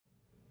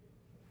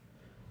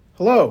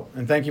Hello,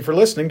 and thank you for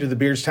listening to the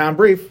Beardstown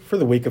Brief for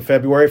the week of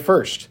February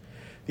 1st.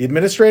 The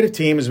administrative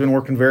team has been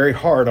working very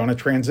hard on a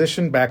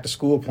transition back to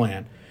school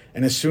plan,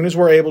 and as soon as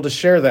we're able to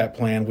share that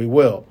plan, we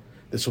will.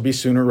 This will be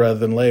sooner rather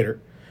than later.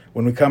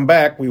 When we come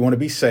back, we want to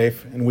be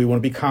safe, and we want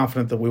to be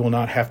confident that we will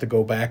not have to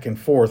go back and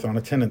forth on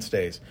attendance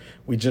days.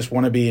 We just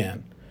want to be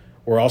in.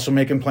 We're also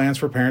making plans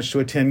for parents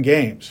to attend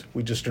games.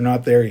 We just are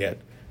not there yet.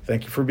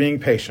 Thank you for being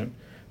patient.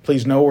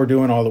 Please know we're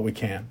doing all that we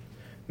can.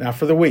 Now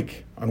for the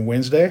week. On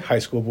Wednesday, high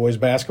school boys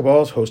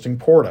basketball is hosting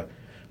Porta.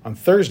 On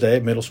Thursday,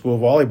 middle school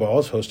volleyball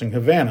is hosting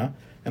Havana,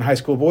 and high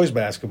school boys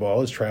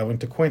basketball is traveling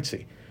to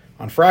Quincy.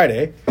 On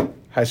Friday,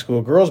 high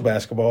school girls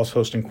basketball is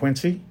hosting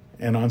Quincy,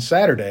 and on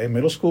Saturday,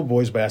 middle school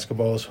boys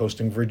basketball is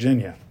hosting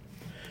Virginia.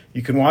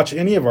 You can watch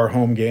any of our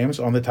home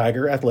games on the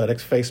Tiger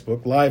Athletics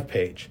Facebook Live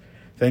page.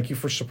 Thank you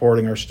for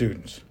supporting our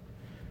students.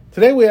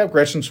 Today we have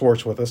Gretchen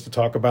Swartz with us to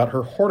talk about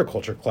her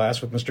horticulture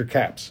class with Mr.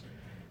 Capps.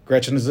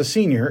 Gretchen is a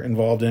senior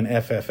involved in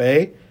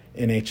FFA,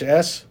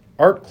 NHS,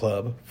 Art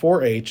Club,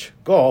 4-H,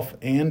 golf,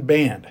 and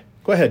band.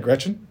 Go ahead,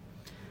 Gretchen.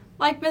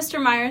 Like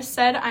Mr. Myers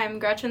said, I am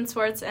Gretchen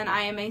Swartz and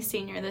I am a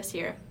senior this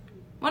year.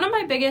 One of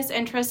my biggest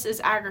interests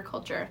is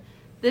agriculture.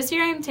 This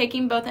year I am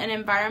taking both an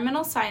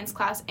environmental science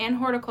class and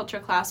horticulture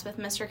class with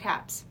Mr.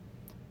 Capps.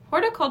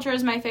 Horticulture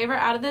is my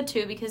favorite out of the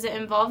two because it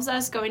involves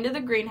us going to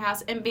the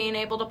greenhouse and being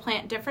able to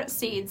plant different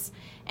seeds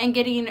and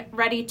getting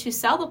ready to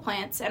sell the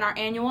plants in our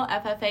annual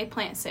FFA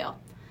plant sale.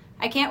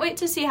 I can't wait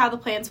to see how the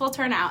plants will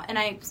turn out, and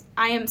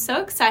I am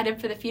so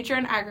excited for the future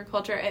in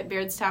agriculture at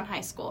Beardstown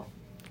High School.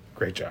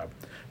 Great job.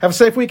 Have a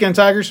safe weekend,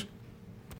 Tigers.